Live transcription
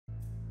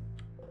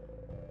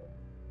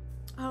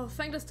Oh,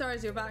 thank the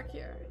stars you're back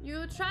here.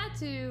 You try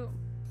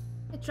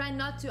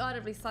not to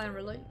audibly sigh in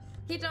relief.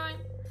 Keep going.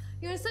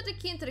 You insert the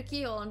key into the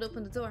keyhole and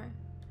open the door.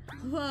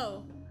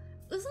 Whoa.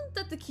 Isn't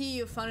that the key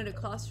you found in the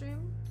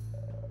classroom?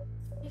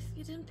 If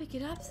you didn't pick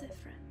it up,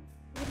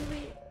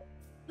 Zephyrin,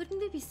 wouldn't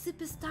we be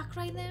super stuck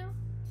right now?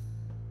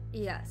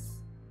 Yes.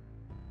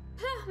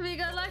 We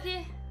got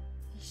lucky.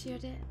 We sure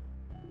did.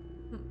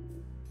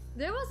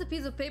 There was a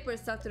piece of paper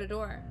stuck to the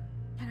door.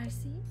 Can I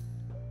see?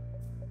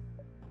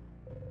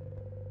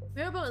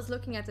 Mirabelle is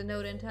looking at the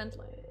note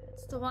intently.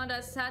 It's the one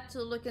that said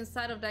to look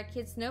inside of that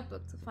kid's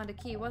notebook to find the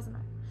key, wasn't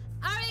it?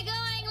 Are we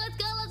going? Let's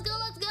go, let's go,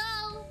 let's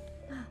go!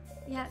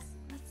 Yes,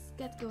 let's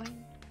get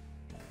going.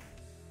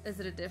 Is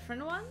it a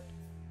different one?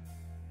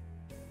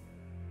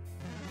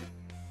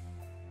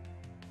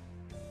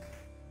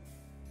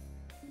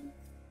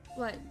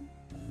 What?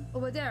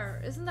 Over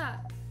there, isn't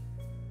that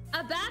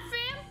a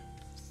bathroom?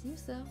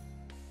 Seems so.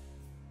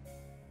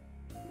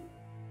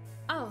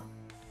 Oh,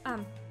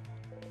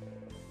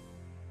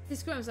 he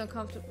squirms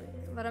uncomfortably,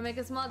 but I make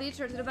a small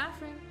detour to the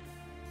bathroom.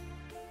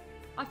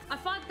 I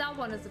thought that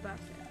one is the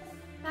bathroom.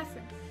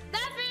 Bathroom.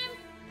 Bathroom!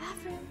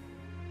 Bathroom.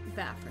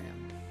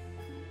 Bathroom.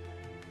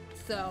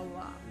 So,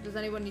 does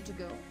anyone need to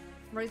go?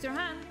 Raise your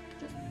hand,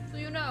 just so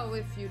you know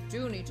if you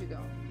do need to go.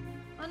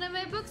 When I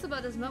made books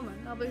about this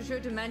moment, I'll be sure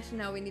to mention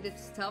how we needed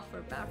to stop for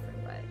a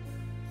bathroom break.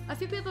 A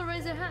few people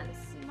raise their hands.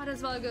 You might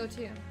as well go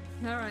too.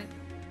 Alright.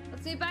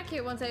 Let's meet back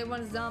here once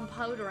everyone's done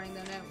powdering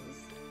their nose.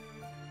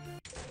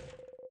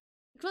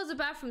 You close the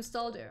bathroom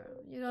stall door.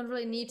 You don't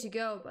really need to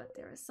go, but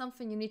there is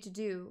something you need to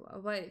do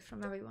away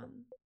from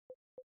everyone.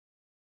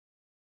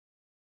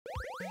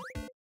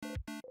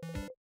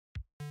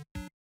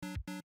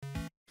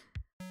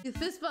 You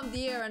fist bump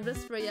the air and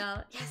whisper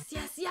yell, yes,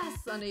 yes,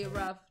 yes, under your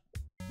breath.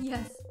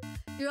 Yes,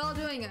 you're all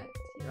doing it.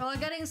 You're all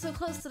getting so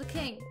close to the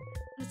king.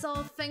 It's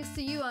all thanks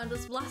to you and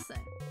this blessing.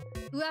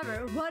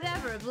 Whoever,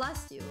 whatever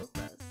blessed you with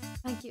this.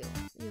 Thank you,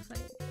 you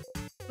think.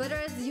 Whether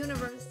it's the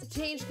universe, the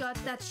change god,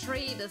 that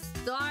tree, the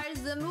stars,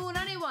 the moon,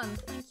 anyone,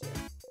 thank you.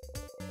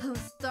 Oh,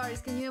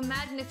 stars, can you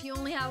imagine if you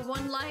only have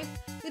one life?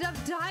 You'd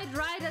have died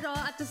right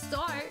at the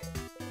start.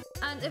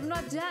 And if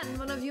not then,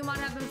 one of you might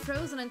have been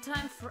frozen in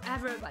time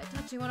forever by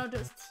touching one of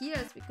those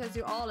tears because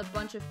you're all a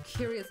bunch of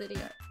curious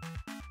idiots.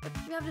 But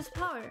you have this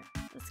power,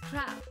 this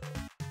crap.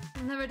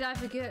 You'll never die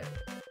for good.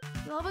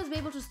 You'll always be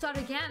able to start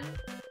again.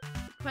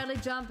 You quietly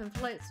jump in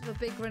place with a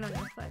big grin on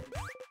your face.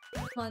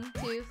 1,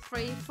 2,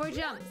 3, 4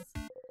 jumps.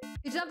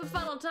 You jump a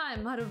final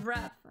time, out of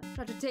breath, and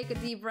try to take a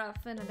deep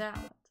breath in and out.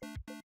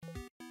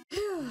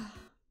 Phew.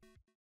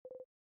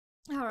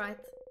 Alright.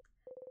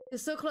 You're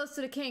so close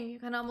to the king, you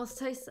can almost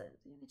taste it.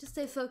 You need to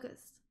stay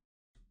focused.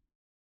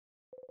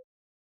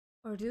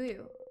 Or do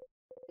you?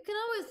 You can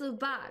always look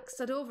back,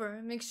 start over,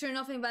 and make sure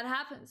nothing bad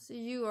happens to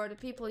you or the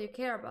people you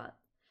care about.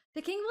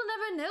 The king will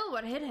never know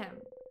what hit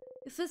him.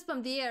 You fist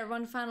bump the air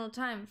one final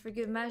time for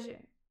good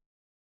measure.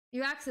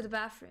 You exit the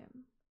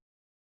bathroom.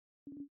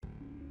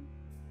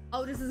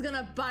 Oh, this is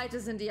gonna bite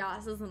us in the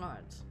ass, isn't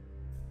it?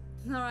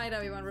 Alright,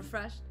 everyone,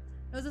 refreshed.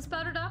 Nose is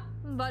powdered up,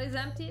 and body's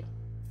emptied.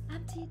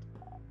 Emptied?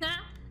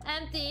 Nah,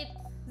 emptied.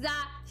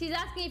 She's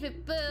asking if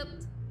it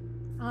pooped.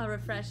 All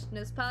refreshed,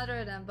 nose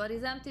powdered, and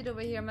body's emptied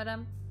over here,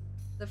 madam.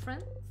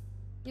 Different?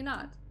 You're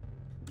not?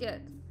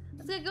 Good.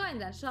 Let's get going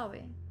then, shall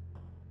we?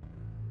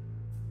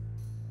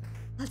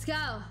 Let's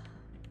go!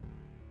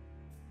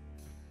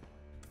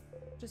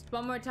 Just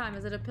one more time.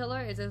 Is it a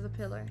pillar? It is a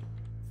pillar.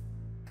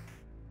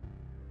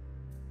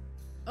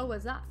 Oh,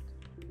 what's that?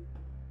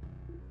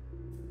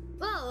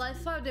 Well, I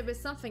thought there was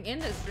something in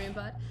this room,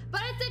 but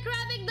it's a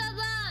grabbing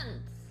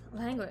doesn't!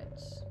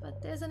 Language.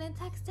 But there's an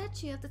intact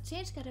statue of the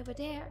change god over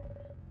there.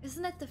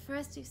 Isn't it the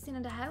first you've seen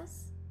in the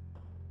house?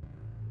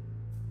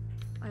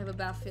 I have a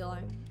bad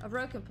feeling. A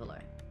broken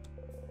pillar.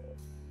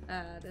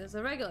 There's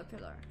a regular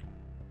pillar.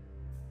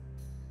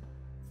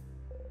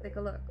 Take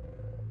a look.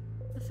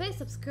 The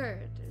face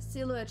obscured, the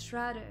silhouette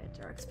shrouded,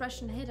 her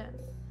expression hidden.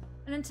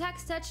 An intact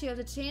statue of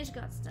the change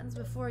god stands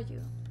before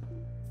you.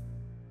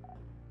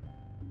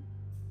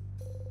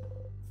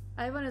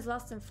 Everyone is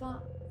lost in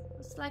thought,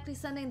 most likely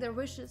sending their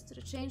wishes to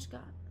the change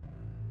god.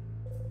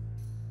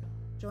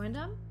 Join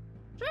them?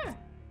 Sure.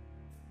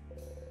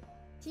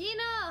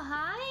 Tino,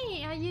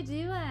 hi! How you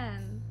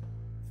doing?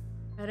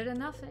 Better than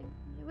nothing.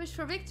 You wish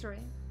for victory.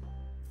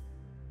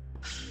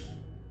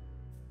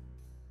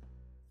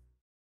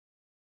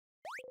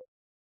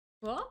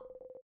 What?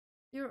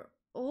 You're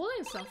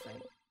holding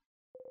something.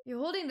 You're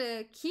holding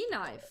the key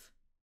knife.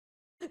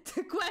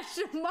 The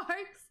question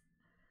marks.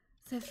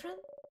 Zephyrin?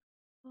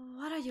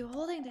 What are you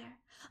holding there?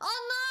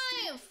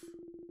 A knife!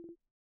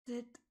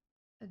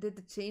 Did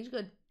the change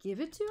god give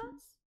it to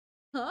us?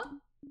 Huh?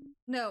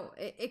 No,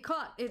 it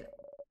caught it.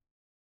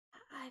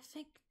 I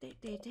think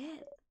they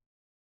did.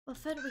 Well,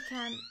 then we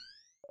can.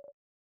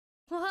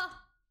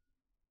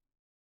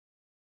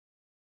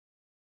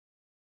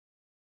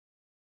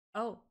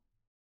 Oh.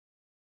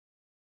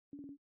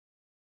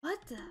 What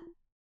the?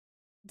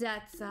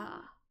 That's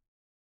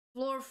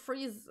floor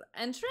freeze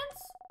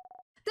entrance?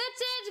 The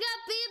change got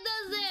beat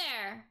us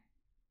there!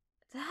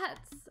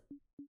 That's...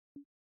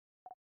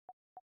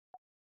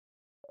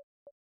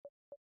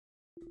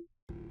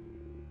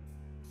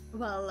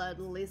 Well, at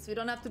least we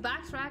don't have to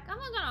backtrack. I'm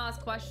not gonna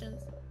ask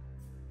questions.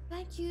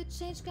 Thank you,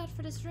 Change God,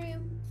 for this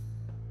room.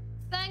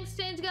 Thanks,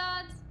 Change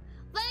God.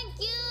 Thank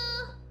you!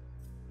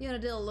 You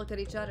and Adil looked at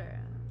each other.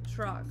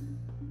 Shrug.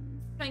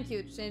 Thank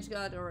you, Change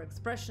God, or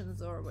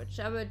expressions, or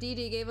whichever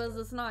deity gave us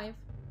this knife.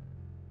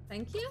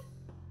 Thank you?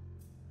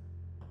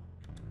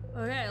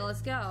 Okay,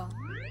 let's go.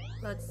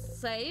 Let's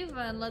save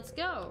and let's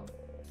go.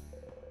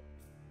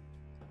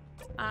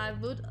 I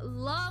would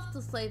love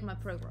to save my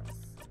progress.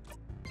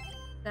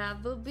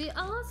 That would be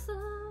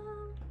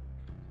awesome.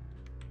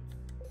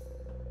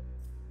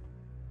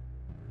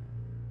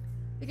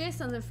 The gate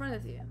stands in front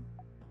of you.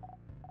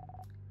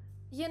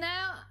 You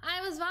know,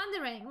 I was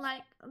wondering,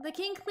 like, the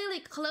king clearly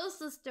closed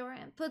this door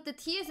and put the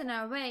tears in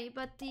our way,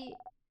 but the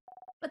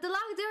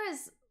locked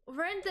doors,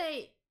 weren't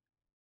they?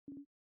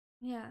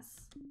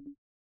 Yes,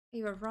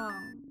 you were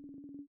wrong.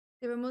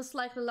 They were most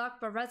likely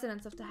locked by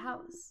residents of the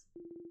house.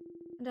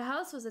 When the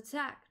house was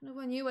attacked, no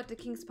one knew what the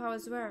king's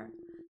powers were,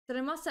 so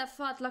they must have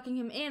thought locking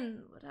him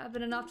in would have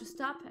been enough to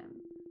stop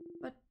him.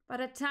 But by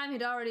that time,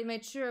 he'd already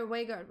made sure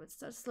Waygard would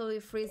start slowly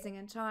freezing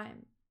in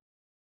time.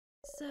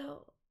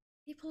 So,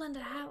 people in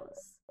the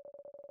house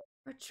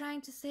were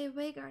trying to save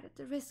Waygard at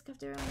the risk of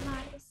their own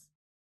lives,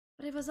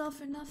 but it was all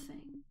for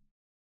nothing.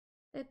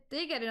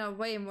 They get in our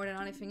way more than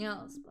anything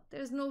else, but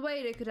there's no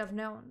way they could have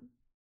known.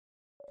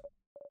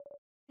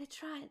 They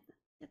tried,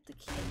 yet the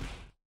king,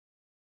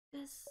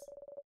 this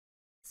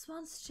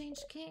once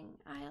changed king,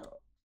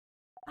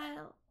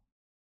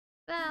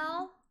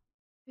 well,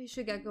 we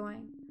should get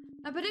going.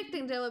 I'm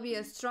predicting there will be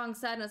a strong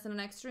sadness in the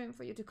next room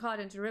for you to cut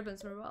into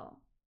ribbons for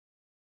well.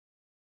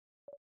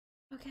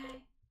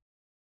 Okay.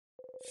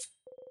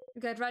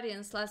 You get ready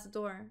and slice the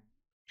door.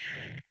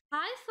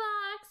 Hi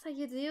Fox, how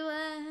you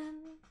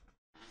doing?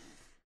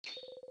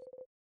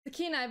 The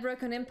key knife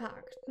broke on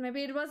impact.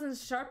 Maybe it wasn't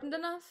sharpened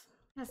enough?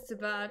 That's too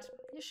bad.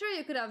 You're sure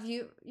you could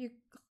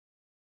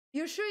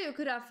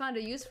have found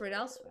a use for it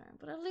elsewhere,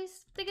 but at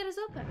least the gate is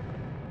open.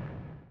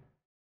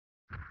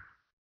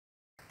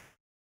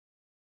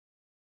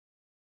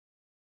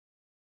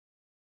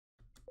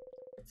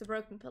 It's a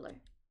broken pillar.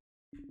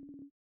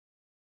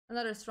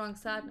 Another strong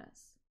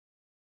sadness.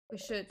 We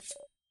should.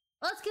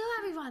 Let's go,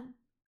 everyone!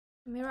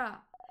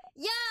 Mira.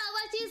 Yeah,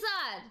 what you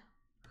said!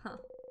 Huh.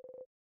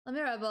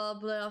 Lamira will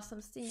blow off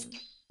some steam.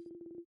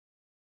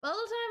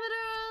 Bubble time it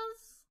is!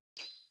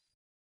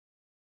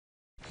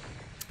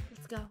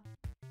 Let's go.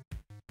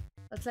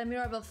 Let's let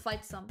Mirabelle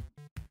fight some.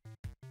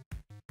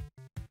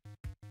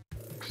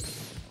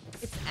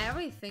 It's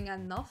everything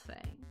and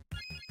nothing.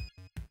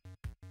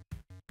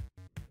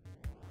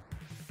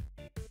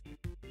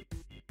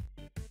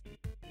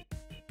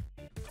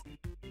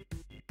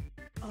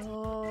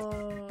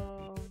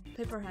 Oh,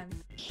 paper hand.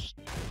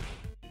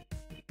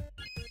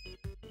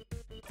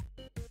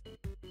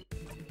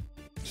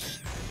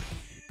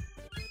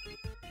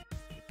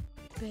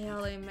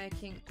 Barely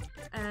making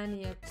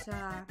any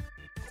attack.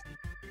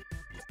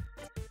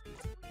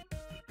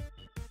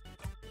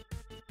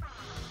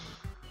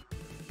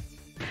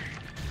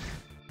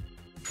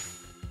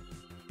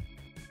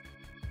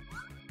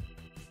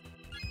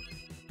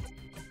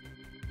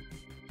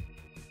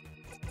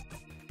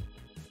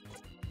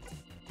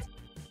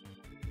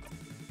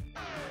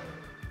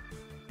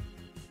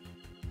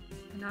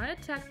 Can I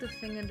attack the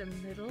thing in the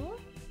middle?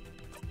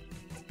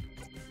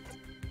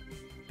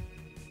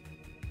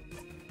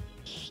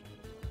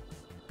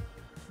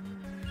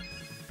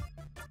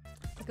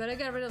 We gotta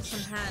get rid of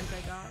some hands, I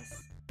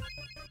guess,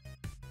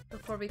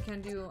 before we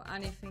can do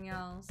anything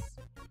else.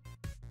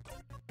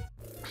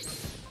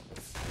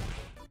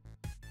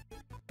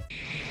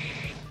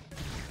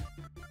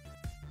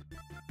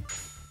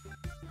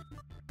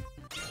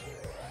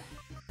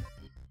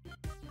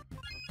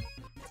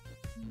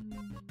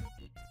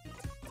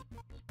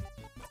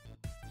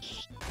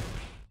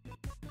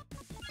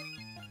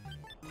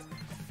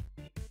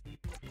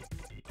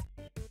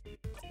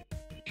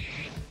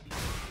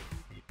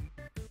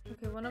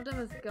 One of them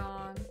is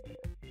gone.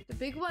 The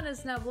big one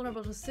is now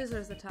vulnerable to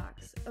scissors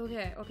attacks.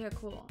 Okay, okay,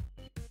 cool.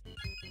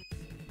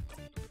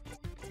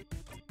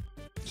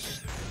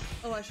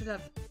 Oh, I should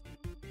have...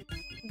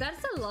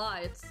 That's a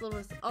lie. It's still...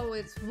 Oh,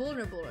 it's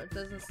vulnerable. It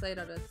doesn't say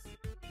that it's...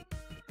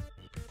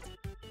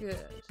 good.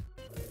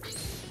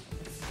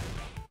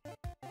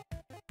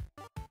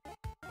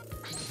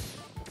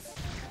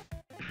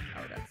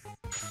 Oh,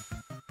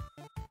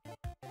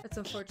 that's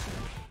unfortunate.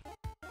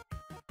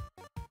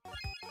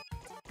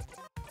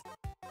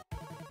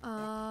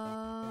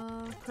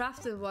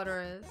 Crafted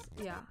water is...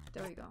 yeah,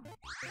 there we go.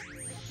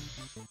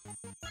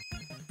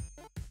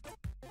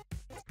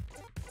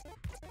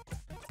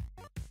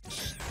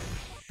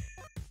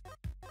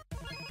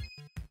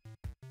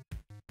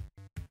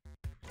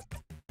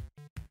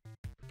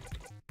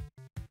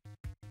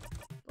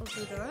 Those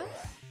are the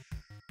rest.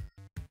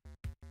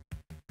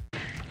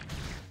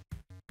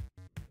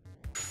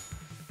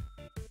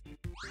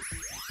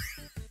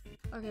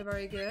 Okay,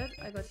 very good.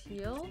 I got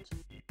healed.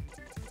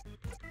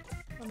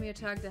 Let me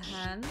attack the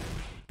hand.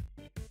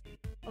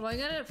 Oh, I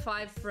got a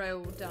 5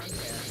 throw down here.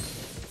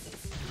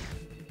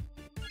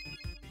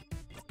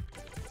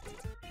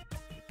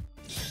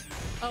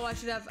 Oh, I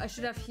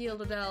should have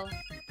healed Adele.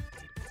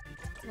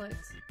 Wait.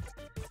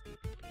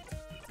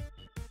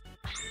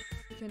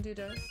 You can do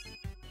this.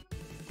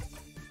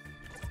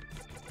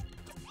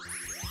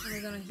 And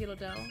we're gonna heal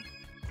Adele.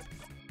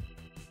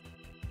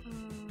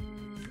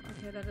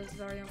 Okay, that is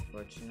very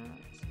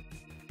unfortunate.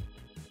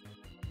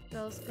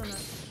 Adele's gonna...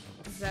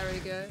 Very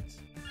good.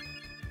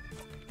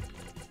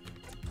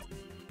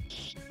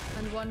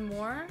 And one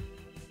more.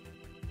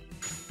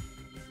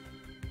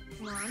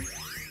 Come on.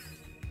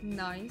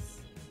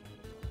 Nice.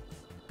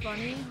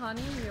 Bunny,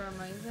 honey, you're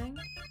amazing.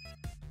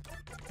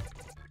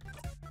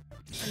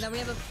 And then we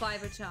have a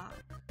 5 attack.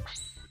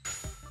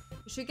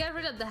 We should get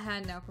rid of the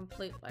hand now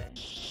completely.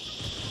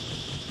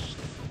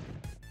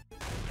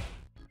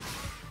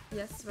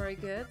 Yes, very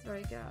good,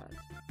 very good.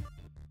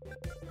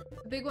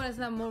 The big one is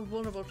now more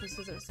vulnerable to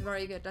scissors.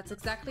 Very good. That's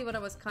exactly what I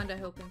was kind of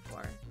hoping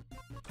for.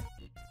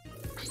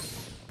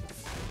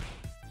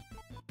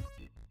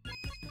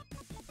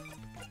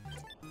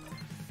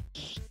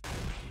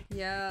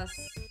 Yes.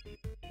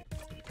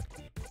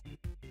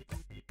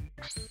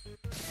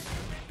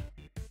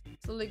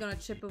 Slowly gonna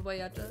chip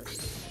away at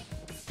this.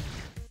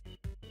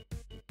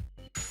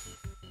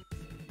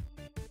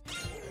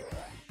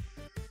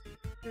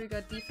 Here we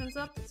got defense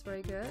up. That's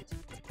very good.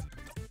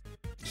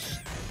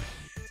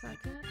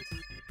 Attack it.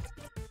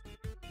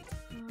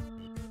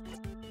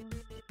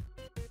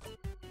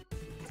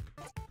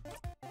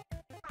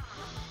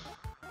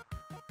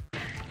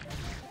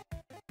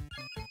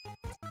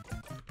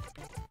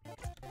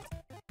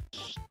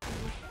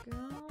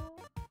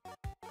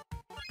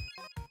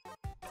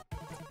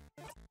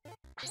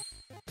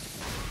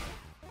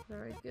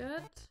 Very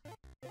good.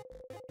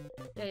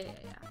 Yeah.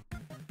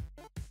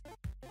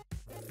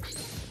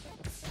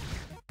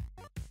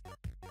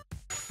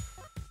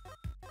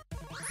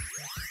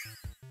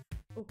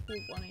 Oh,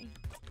 cool bunny.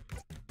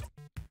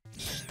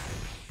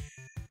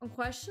 I'm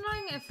questioning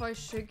if I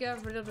should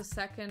get rid of the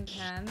second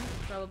hand,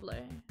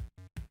 probably.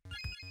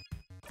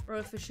 Or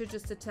if we should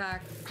just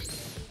attack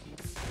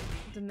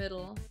the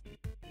middle.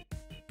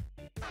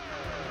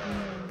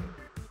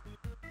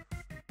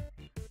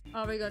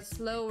 Oh, we got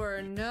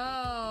slower.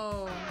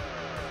 No.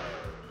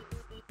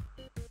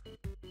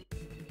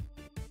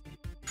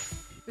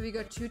 Did we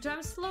go 2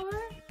 times slower?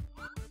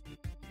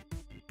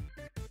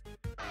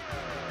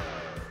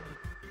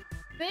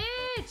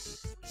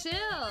 Bitch!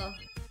 Chill!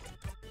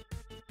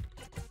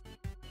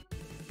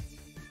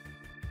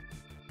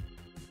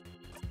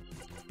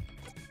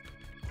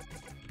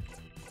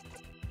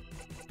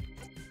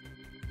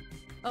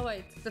 Oh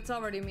wait, that's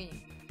already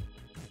me.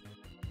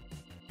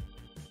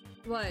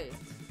 Wait.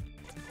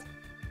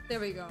 There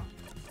we go.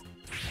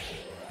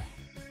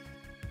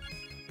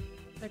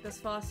 Make us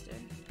faster.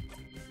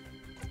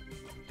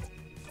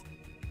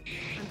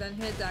 And then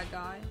hit that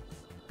guy.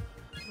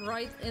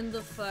 Right in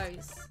the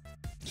face.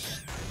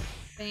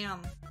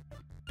 Bam.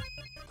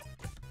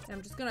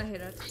 I'm just gonna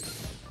hit it.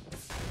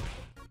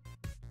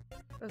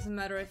 Doesn't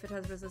matter if it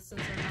has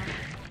resistance or not.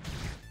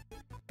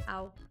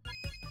 Ow.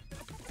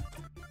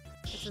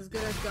 It's as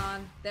good as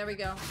gone. There we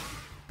go.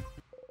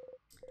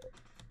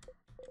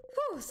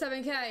 Whew,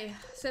 7k.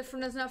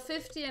 Sifrin is now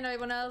 50 and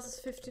everyone else is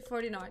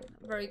 50-49.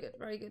 Very good,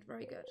 very good,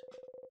 very good.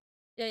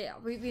 Yeah,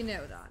 we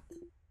know that.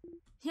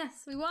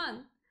 Yes, we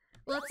won.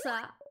 Let's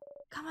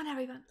come on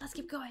everyone, let's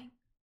keep going.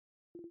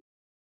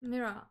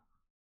 Mira.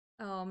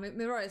 Oh,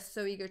 Mira is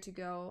so eager to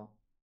go.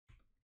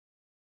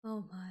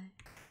 Oh my.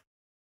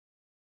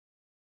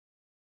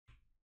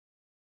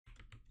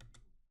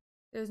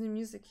 There's no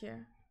music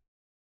here.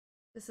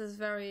 This is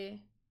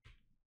very...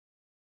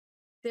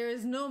 There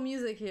is no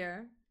music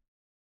here.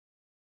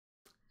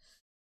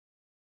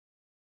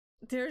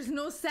 There's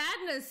no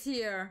sadness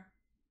here.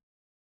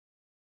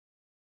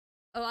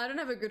 Oh, I don't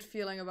have a good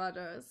feeling about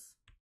this.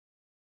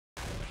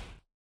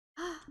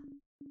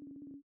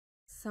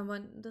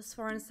 Someone this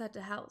far inside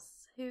the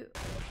house. Who?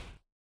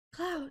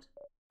 Cloud!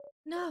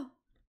 No!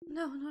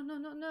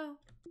 No.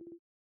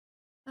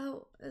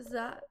 Oh, is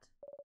that?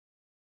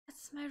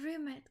 That's my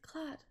roommate,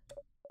 Cloud.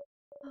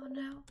 Oh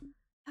no.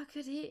 How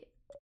could he?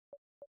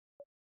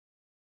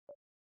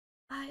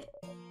 I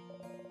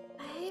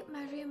hate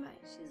my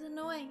roommate. She's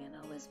annoying and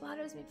always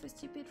bothers me for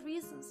stupid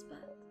reasons,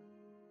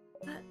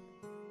 but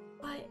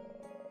I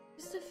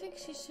used to think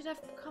she should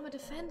have become a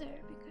defender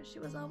because she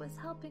was always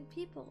helping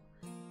people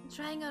and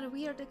trying out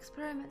weird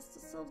experiments to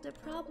solve their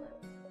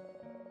problems.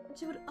 And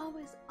she would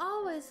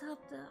always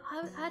help the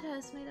head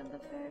housemaid of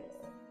hers,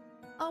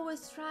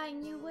 always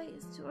trying new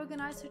ways to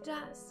organize her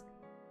desk,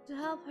 to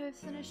help her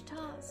finish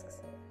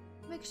tasks,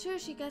 make sure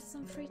she gets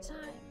some free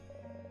time.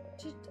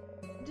 She'd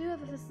do it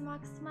with a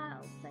smug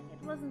smile, saying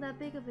it wasn't that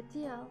big of a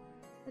deal,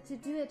 but to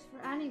do it for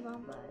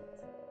anyone.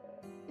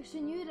 But if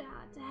she knew that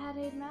the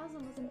head mouse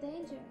was in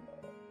danger,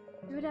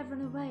 she would have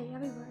run away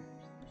everywhere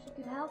so she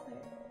could help her.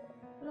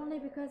 But only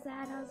because the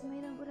head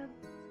housemaid would have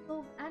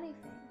solved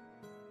anything,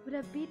 would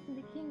have beaten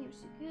the king if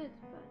she could,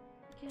 but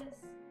because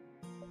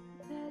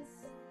Because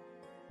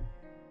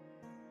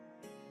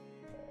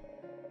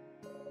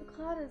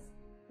Claudius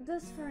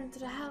this far into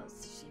the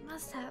house, she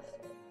must have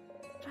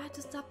tried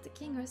to stop the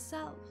king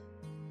herself,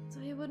 so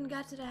he wouldn't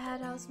get to the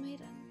head house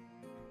maiden.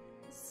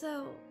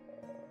 So,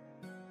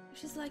 if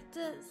she's like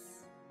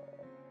this,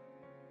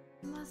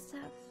 she must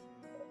have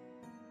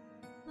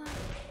not.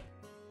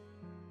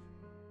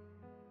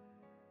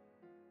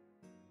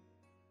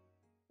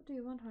 What do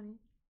you want, honey?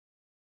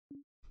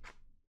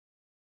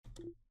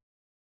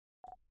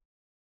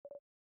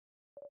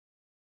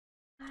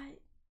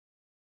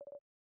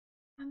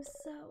 I'm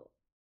so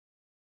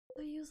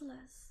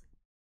useless.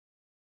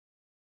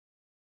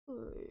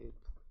 You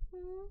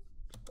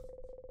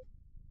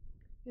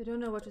don't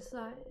know what to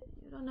say.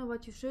 You don't know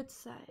what you should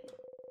say.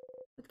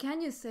 What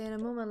can you say in a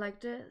moment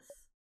like this?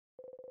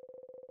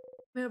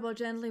 Mirabelle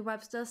gently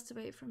wipes dust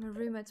away from her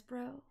roommate's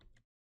brow.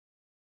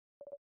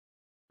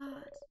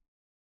 God,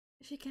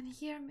 if you can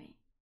hear me,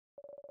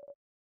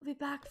 I'll be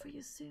back for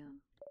you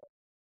soon.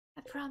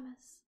 I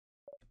promise.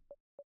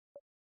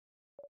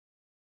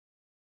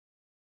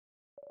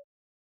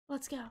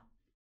 Let's go.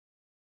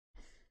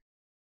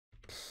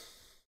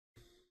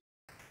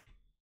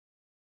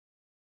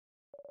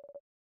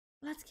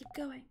 Let's keep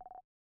going.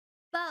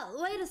 But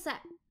wait a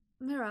sec.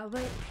 Mira,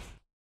 wait.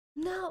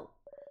 No,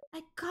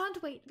 I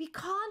can't wait. We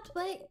can't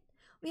wait.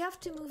 We have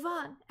to move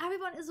on.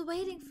 Everyone is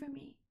waiting for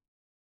me.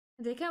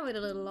 They can wait a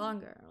little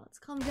longer. Let's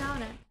calm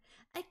down. And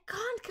I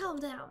can't calm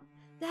down.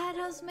 The head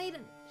house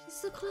maiden. She's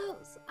so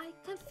close. I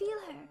can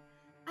feel her.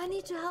 I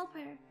need to help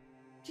her.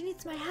 She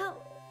needs my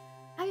help.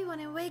 Everyone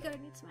in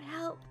Waygard needs my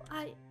help.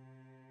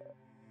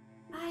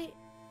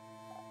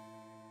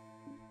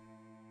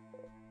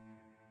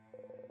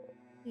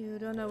 You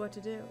don't know what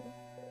to do.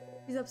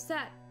 She's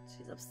upset.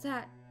 She's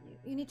upset.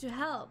 You need to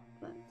help,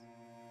 but...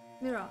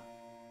 Mira.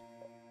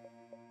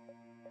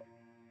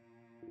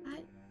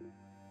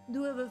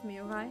 Do it with me,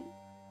 alright?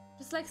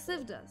 Just like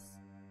Civ does.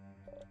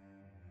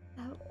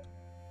 Oh.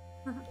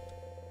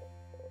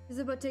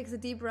 Isabel takes a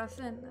deep breath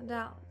in and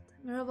out.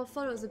 Mirabelle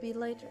follows a beat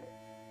later.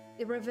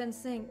 They breath in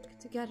sync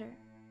together.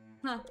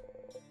 Huh.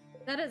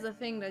 That is a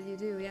thing that you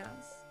do,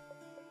 yes.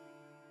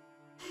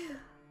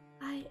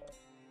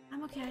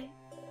 I'm okay.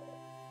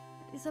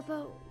 But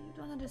Isabel, you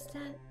don't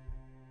understand.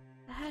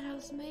 The head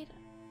house maiden.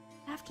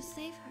 I have to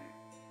save her.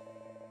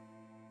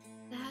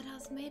 The head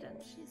house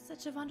maiden, she's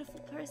such a wonderful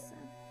person.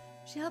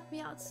 She helped me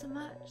out so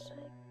much.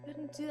 I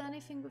couldn't do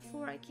anything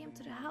before I came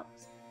to the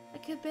house. I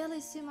could barely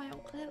sew my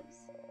own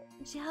clothes.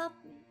 And she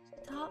helped me. She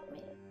taught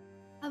me.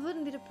 I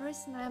wouldn't be the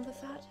person I am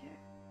without her.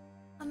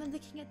 And when the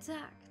king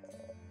attacked,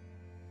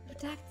 he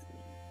protected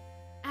me.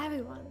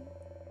 Everyone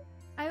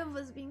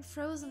was being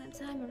frozen in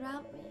time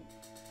around me.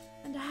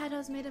 And the head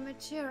house made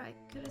sure I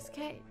could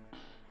escape.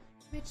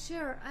 Made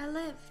sure I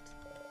lived.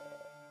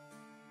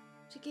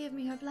 She gave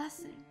me her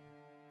blessing.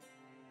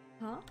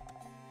 Huh?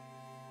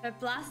 Her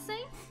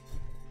blessing?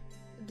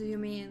 Do you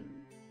mean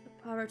the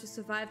power to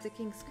survive the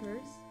king's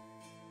curse?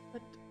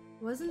 But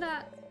wasn't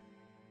that...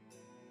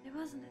 It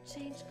wasn't a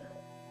change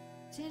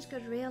god. Change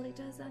god rarely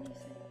does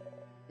anything.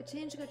 A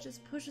change god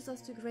just pushes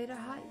us to greater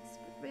heights,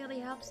 but rarely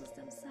helps us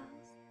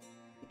themselves.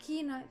 The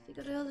key knife we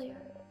got earlier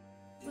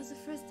was the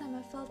first time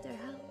I felt their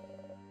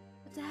help.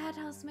 But the head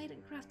house maiden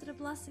crafted a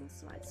blessing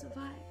so I'd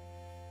survive.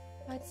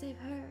 So I'd save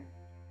her,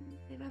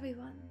 save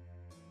everyone.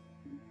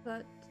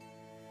 But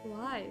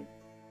why?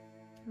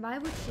 Why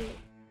would she?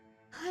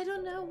 I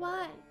don't know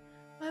why.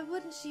 Why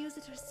wouldn't she use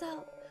it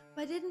herself?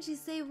 Why didn't she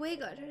save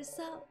Waygard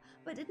herself?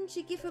 Why didn't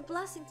she give her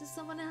blessing to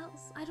someone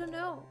else? I don't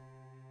know.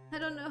 I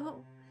don't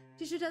know.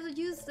 She should have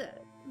used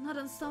it, not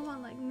on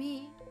someone like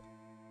me.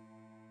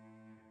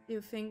 Do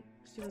you think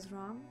she was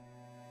wrong?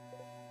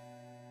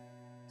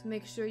 To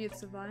make sure you'd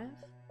survive?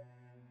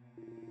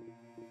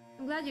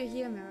 I'm glad you're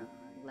here, Mira.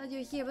 I'm glad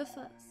you're here with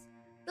us.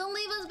 Don't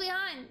leave us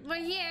behind.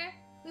 We're here.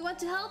 We want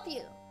to help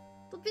you.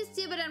 Don't be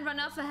stupid and run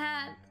off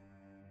ahead.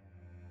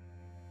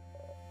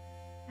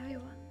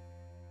 Everyone,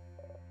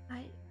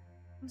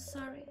 I'm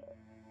sorry.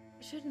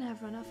 I shouldn't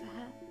have run off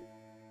ahead.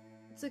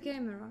 It's okay,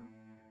 Mira.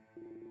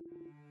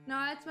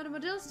 Now it's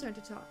Mademoiselle's turn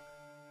to talk.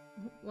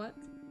 What?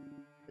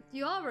 But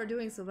you all were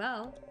doing so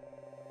well.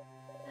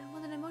 I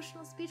want an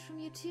emotional speech from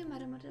you too,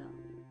 Mademoiselle.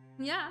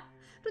 Yeah?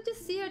 Don't you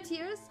see her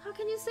tears? How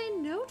can you say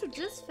no to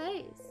this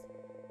face?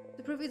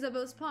 To prove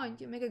Isabel's point,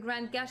 you make a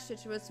grand gesture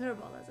towards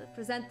Mirabelle as if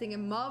presenting a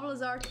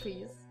marvelous art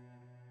piece.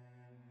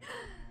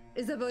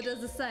 Isabel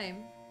does the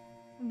same.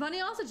 Bunny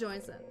also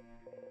joins in.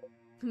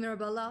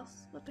 Mirabelle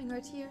laughs, wiping her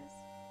tears.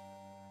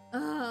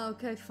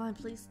 Okay, fine,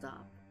 please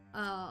stop.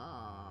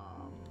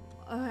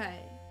 Okay.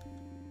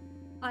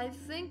 I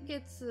think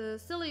it's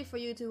silly for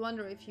you to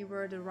wonder if you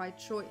were the right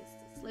choice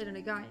to slay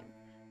the game.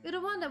 You're the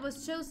one that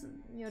was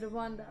chosen. You're the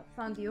one that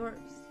found the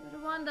orbs.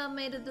 You're the one that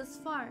made it this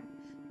far.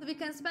 So we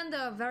can spend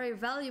a very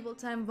valuable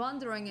time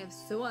wondering if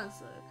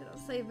so-and-so could have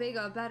saved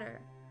Vega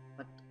better.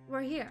 But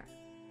we're here.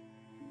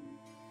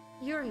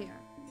 You're here.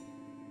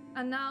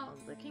 And now,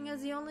 the king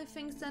is the only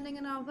thing standing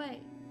in our way.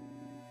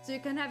 So you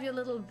can have your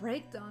little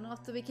breakdown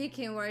after we kick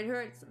him where it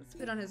hurts and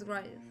spit on his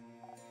grave.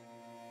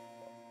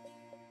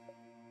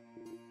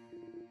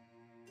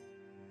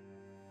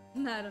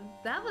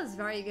 That was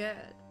very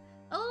good.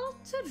 A little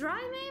too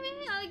dry,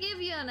 maybe? I'll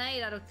give you an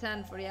 8 out of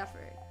 10 for the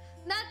effort.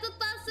 Not the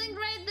passing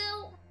grade,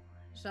 though.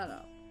 Shut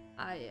up.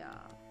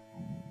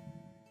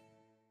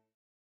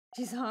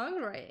 She's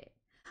hungry.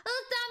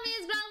 Whose tummy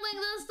is grumbling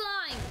this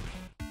time?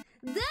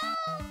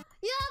 Dell!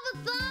 You have a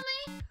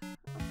tummy?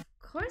 Of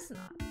course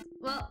not.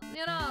 Well,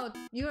 you know,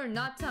 you're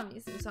not tummy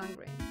seems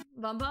hungry.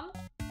 Bum bum?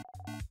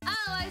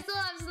 Oh, I still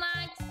have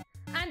snacks.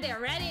 And they're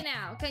ready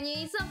now. Can you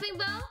eat something,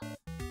 Bo?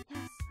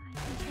 Yes, I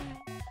can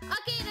try.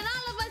 Okay, then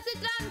all of us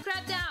sit down and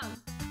crab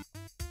down.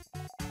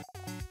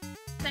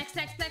 Next.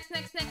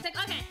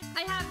 Okay,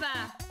 I have,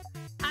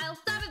 I'll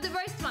start with the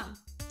first one.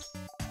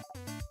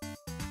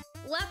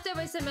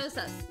 Leftover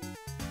samosas.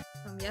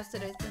 From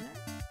yesterday's dinner?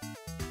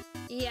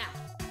 Yeah.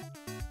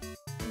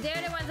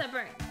 They're the ones I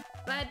burned.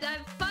 But I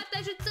thought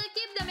I should still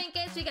keep them in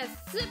case we get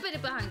super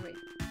duper hungry.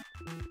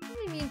 What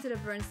do you mean to the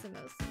burned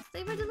samosas?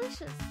 They were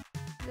delicious.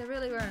 They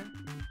really were.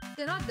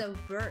 They're not the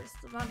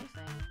worst of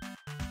anything.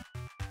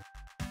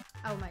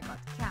 Oh my god,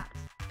 cat.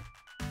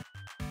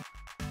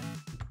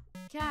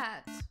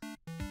 Cat.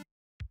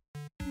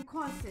 You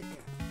can't sit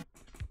there.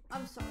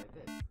 I'm sorry,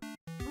 babe.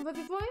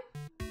 Baby boy,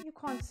 you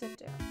can't sit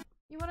there.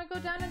 You wanna go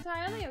down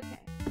entirely? Okay.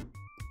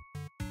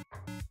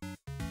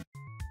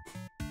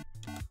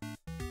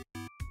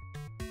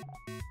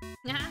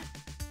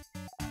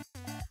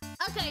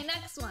 Okay,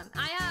 next one.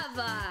 I have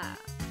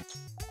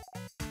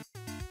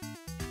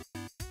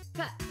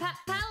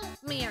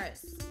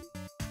Palmiers.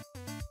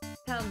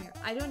 Palmier.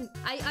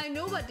 I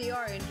know what they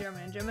are in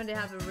German. In German they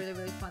have a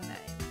really fun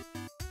name.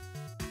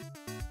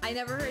 I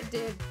never heard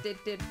the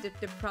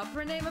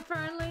proper name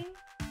apparently.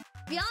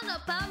 We all know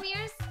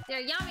Palmiers. They're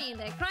yummy,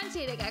 they're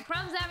crunchy, they got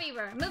crumbs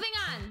everywhere. Moving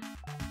on.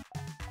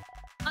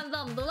 On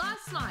the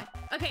last one.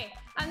 Okay,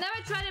 I've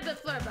never tried it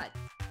before, but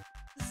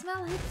the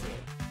smell hits you.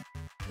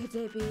 Could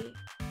they be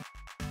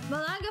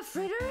Malanga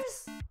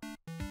fritters?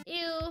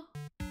 Ew.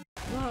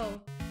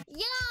 Whoa.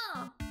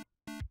 Yeah.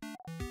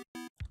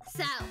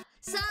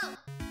 So,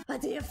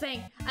 what do you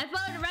think? I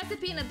followed a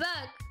recipe in a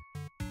book.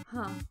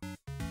 Huh.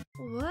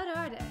 What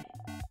are they?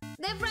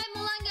 They fried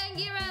malanga and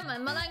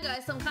giraman. Malanga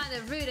is some kind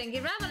of root and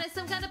giraman is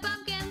some kind of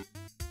pumpkin.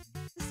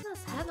 This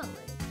smells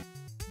heavenly.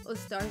 Oh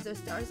stars, oh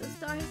stars, oh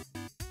stars.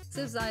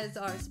 Sip's eyes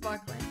are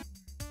sparkling.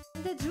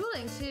 And they're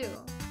drooling too.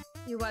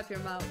 You wipe your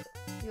mouth.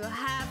 You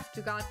have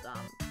to got them.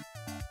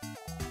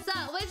 So,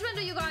 which one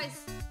do you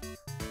guys?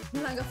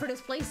 Malanga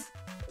fritters, please.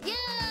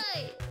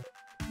 Yay!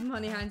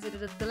 Money hands you to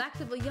the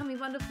delectable, yummy,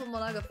 wonderful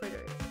Malaga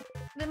fritters.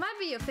 They might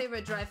be your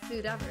favorite dry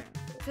food ever.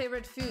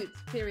 Favorite food,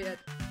 period.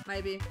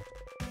 Maybe.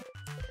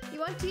 You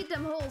want to eat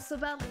them whole so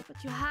badly,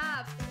 but you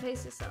have to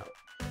pace yourself.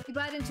 You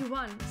bite into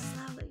one,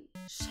 slowly,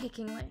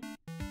 shakingly.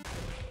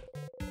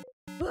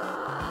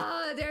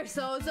 Ah, they're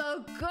so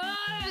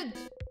good!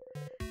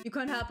 You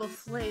can't help but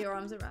flay your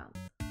arms around.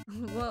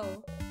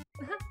 Whoa.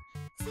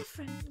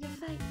 Saffron, your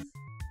face.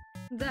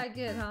 That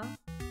good, huh?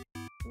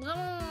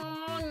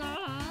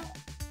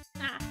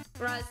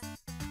 Gross.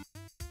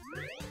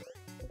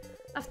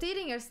 After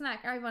eating your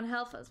snack, everyone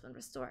health has been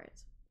restored.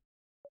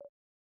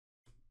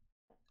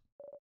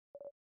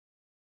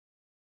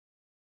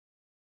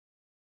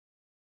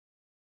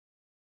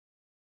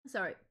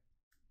 Sorry.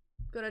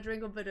 Got a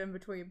drink of it in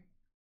between.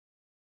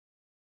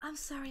 I'm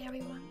sorry,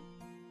 everyone.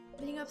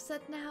 Being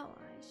upset now,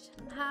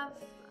 I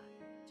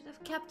should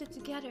have kept it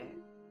together.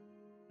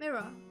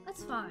 Mira,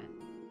 that's fine.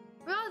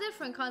 We're all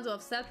different kinds of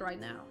upset right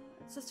now.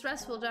 It's a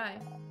stressful day.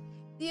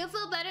 Do you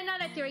feel better now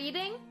that you're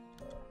eating?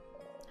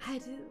 I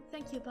do,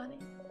 thank you, Bunny.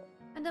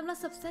 And I'm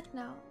less upset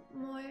now,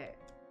 more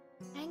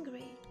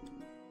angry.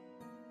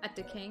 At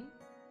the king?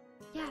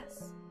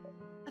 Yes.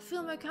 I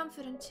feel more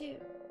confident too.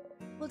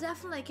 We'll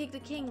definitely kick the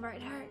king where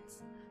it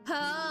hurts.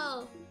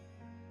 Oh!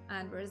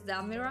 And where's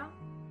Damira?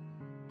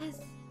 His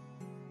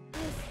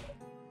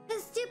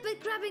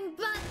stupid grabbing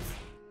butt!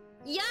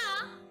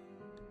 Yeah!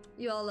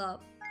 You all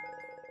up.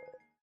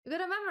 You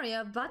got a memory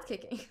of butt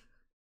kicking.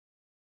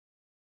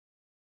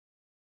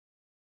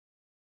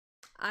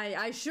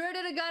 I sure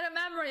did got a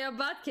memory of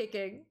butt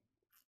kicking.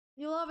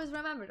 You'll always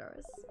remember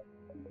those.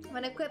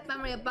 When equipped,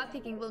 memory of butt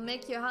kicking will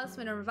make your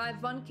husband a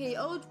revive 1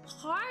 KO'd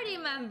party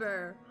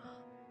member.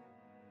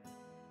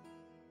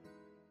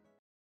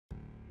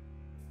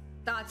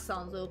 That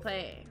sounds OP.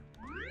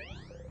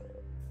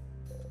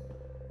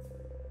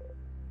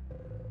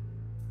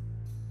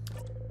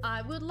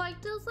 I would like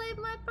to save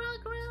my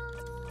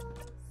progress.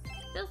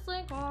 Just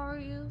like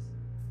Arius.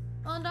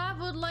 And I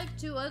would like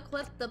to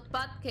equip the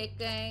butt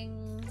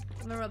kicking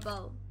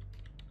Mirabelle.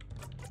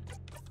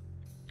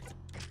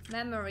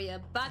 Memory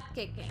of butt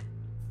kicking.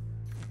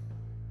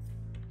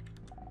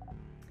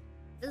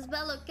 Is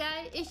Belle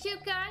okay? Is she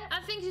okay?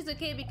 I think she's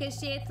okay because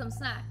she ate some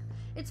snack.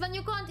 It's when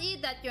you can't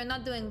eat that you're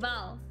not doing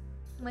well.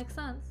 Makes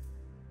sense.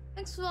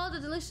 Thanks for all the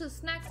delicious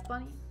snacks,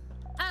 Bunny.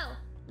 Oh,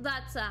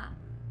 that's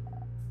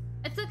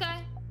it's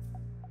okay.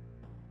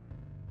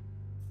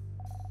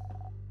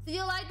 Do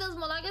you like those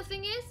Malaga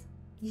thingies?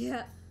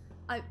 Yeah,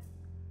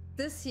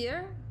 this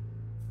year,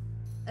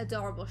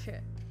 adorable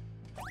shit.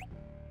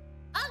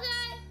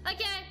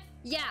 Okay.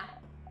 Yeah,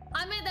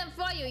 I made them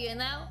for you, you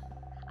know?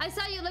 I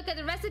saw you look at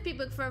the recipe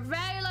book for a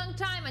very long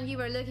time and you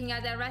were looking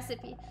at that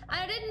recipe.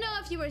 I didn't know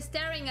if you were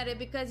staring at it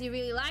because you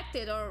really liked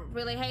it or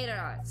really hated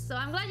it. So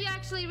I'm glad you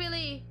actually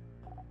really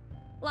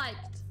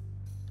liked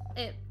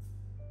it.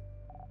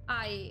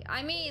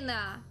 I mean,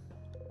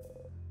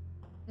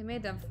 they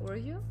made them for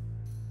you?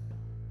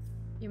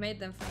 You made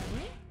them for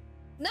me?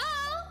 No!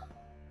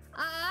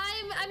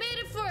 I made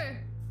it for...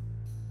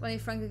 When he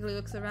frantically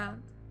looks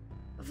around.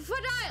 For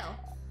Dial!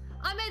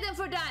 I made them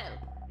for Dial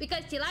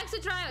because she likes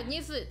to try out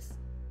new foods.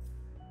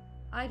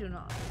 I do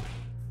not.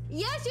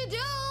 Yes, you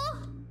do!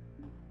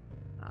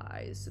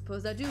 I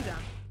suppose I do then.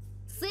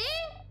 See?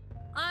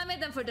 I made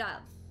them for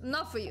Dial,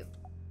 not for you.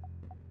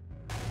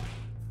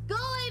 Go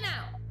away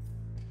now!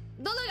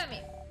 Don't look at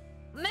me!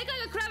 Make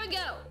like a crab and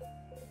go!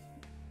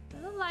 A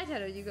little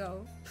lightheaded you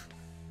go.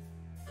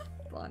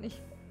 Bonnie.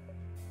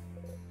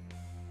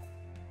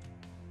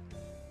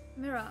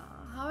 Mira,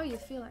 how are you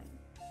feeling?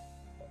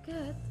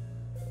 Good.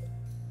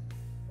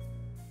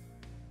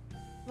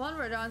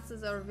 One-word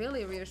answers are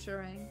really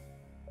reassuring.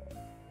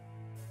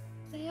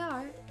 They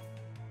are.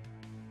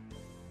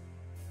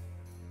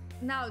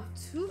 Now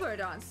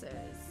two-word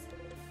answers.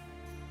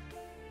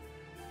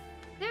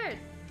 They're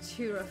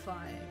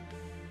terrifying.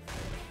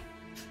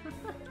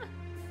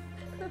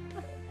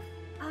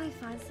 I'll be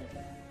fine, Sophie.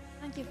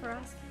 Thank you for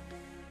asking.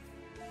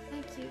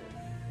 Thank you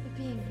for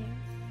being here.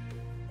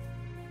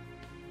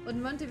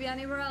 Wouldn't want to be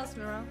anywhere else,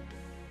 Mira.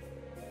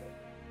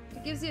 She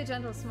gives you a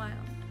gentle smile.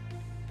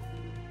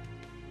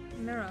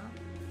 Mira,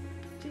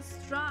 she's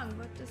strong,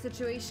 but the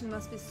situation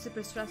must be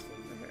super stressful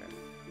for her.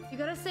 You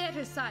gotta stay at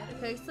her side,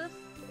 okay, Sif?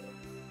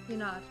 You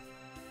nod.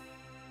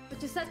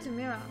 What you said to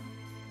Mira.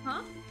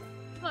 Huh?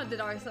 What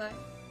did I say?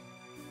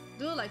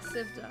 Do like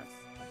Sif does.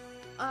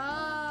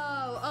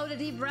 Oh, the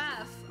deep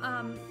breath.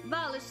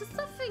 Well, it's just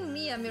something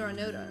me and Mira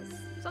notice.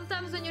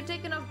 Sometimes when you're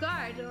taken off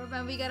guard, or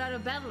when we get out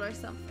of battle or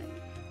something,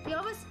 we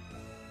always...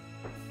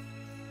 Oh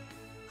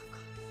God.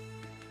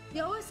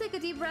 You always take a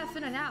deep breath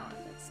in and out.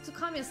 It's to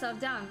calm yourself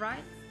down,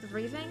 right? The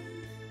breathing.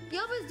 You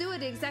always do it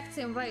the exact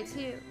same way,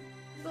 too.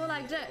 Go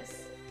like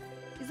this.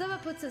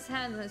 Isaba puts his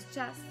hand on his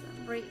chest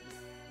and breathes.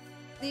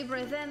 Deep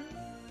breath in,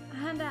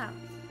 hand out.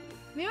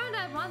 Mira and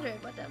I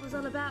wondered what that was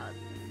all about.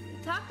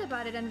 We talked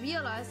about it and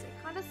realized it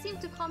kind of seemed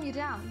to calm you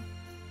down.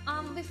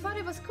 We thought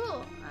it was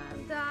cool,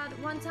 and that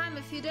one time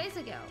a few days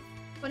ago,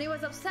 when he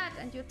was upset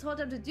and you told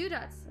him to do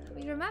that,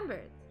 we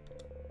remembered.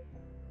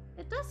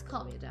 It does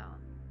calm you down.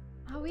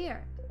 How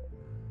weird.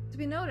 To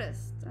be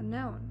noticed and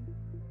known.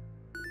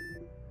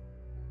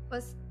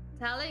 Was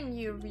telling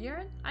you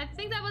weird? I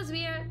think that was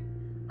weird.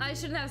 I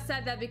shouldn't have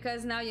said that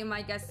because now you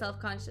might get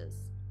self-conscious.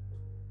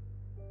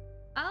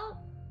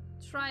 I'll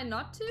try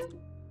not to.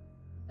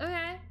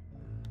 Okay.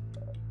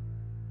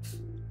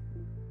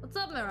 What's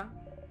up, Mira?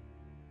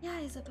 Yeah,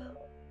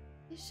 Isabel.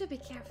 You should be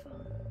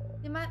careful.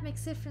 You might make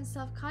Sifrin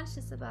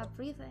self-conscious about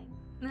breathing.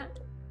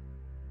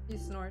 You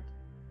snort.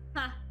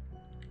 Ha!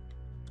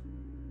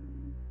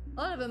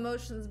 A lot of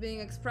emotions being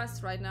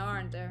expressed right now,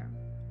 aren't there?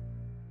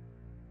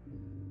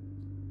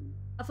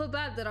 I feel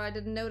bad that I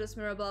didn't notice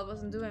Mirabelle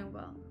wasn't doing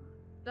well.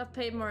 Should have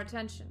paid more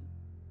attention.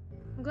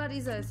 I'm glad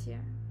Isa is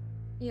here.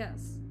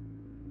 Yes.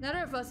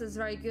 Neither of us is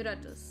very good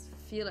at this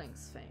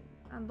feelings thing.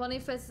 And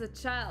Boniface is a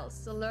child,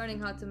 still learning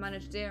how to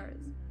manage theirs.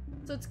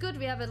 So it's good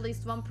we have at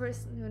least one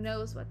person who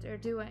knows what they're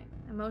doing,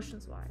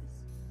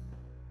 emotions-wise.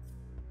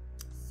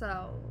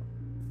 So,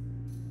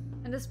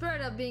 in the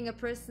spirit of being a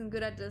person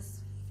good at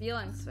this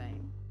feelings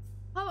thing,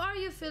 how are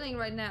you feeling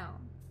right now?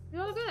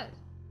 You're all good.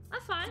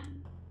 I'm fine.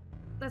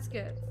 That's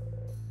good.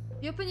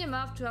 You open your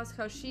mouth to ask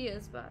how she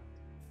is, but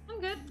I'm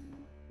good.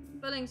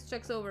 Feelings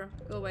checks over.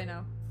 Go away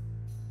now.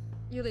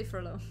 You leave her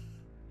alone.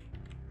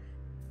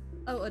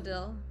 Oh,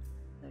 Adele.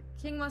 The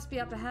king must be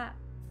up ahead.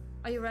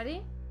 Are you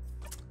ready?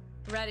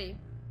 Ready.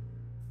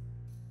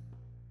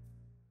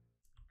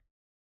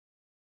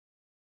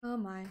 Oh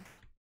my.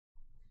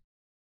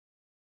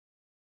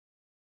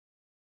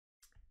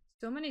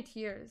 So many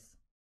tears.